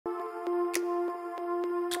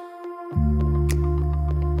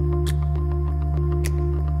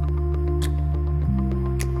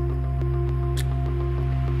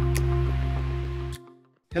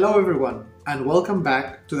Hello everyone and welcome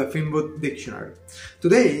back to the Finboot dictionary.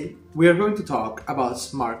 Today we are going to talk about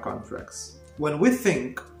smart contracts. When we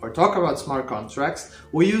think or talk about smart contracts,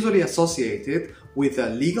 we usually associate it with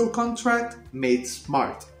a legal contract made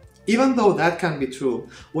smart. Even though that can be true,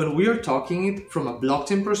 when we are talking it from a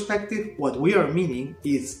blockchain perspective, what we are meaning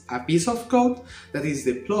is a piece of code that is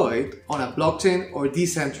deployed on a blockchain or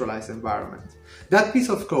decentralized environment. That piece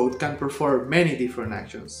of code can perform many different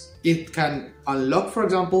actions. It can unlock, for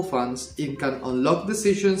example, funds. It can unlock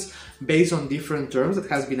decisions based on different terms that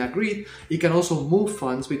has been agreed. It can also move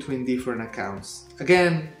funds between different accounts.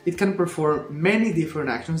 Again, it can perform many different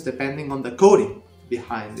actions depending on the coding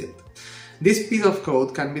behind it. This piece of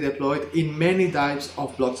code can be deployed in many types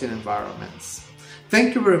of blockchain environments.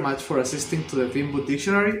 Thank you very much for assisting to the Finboot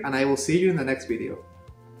dictionary, and I will see you in the next video.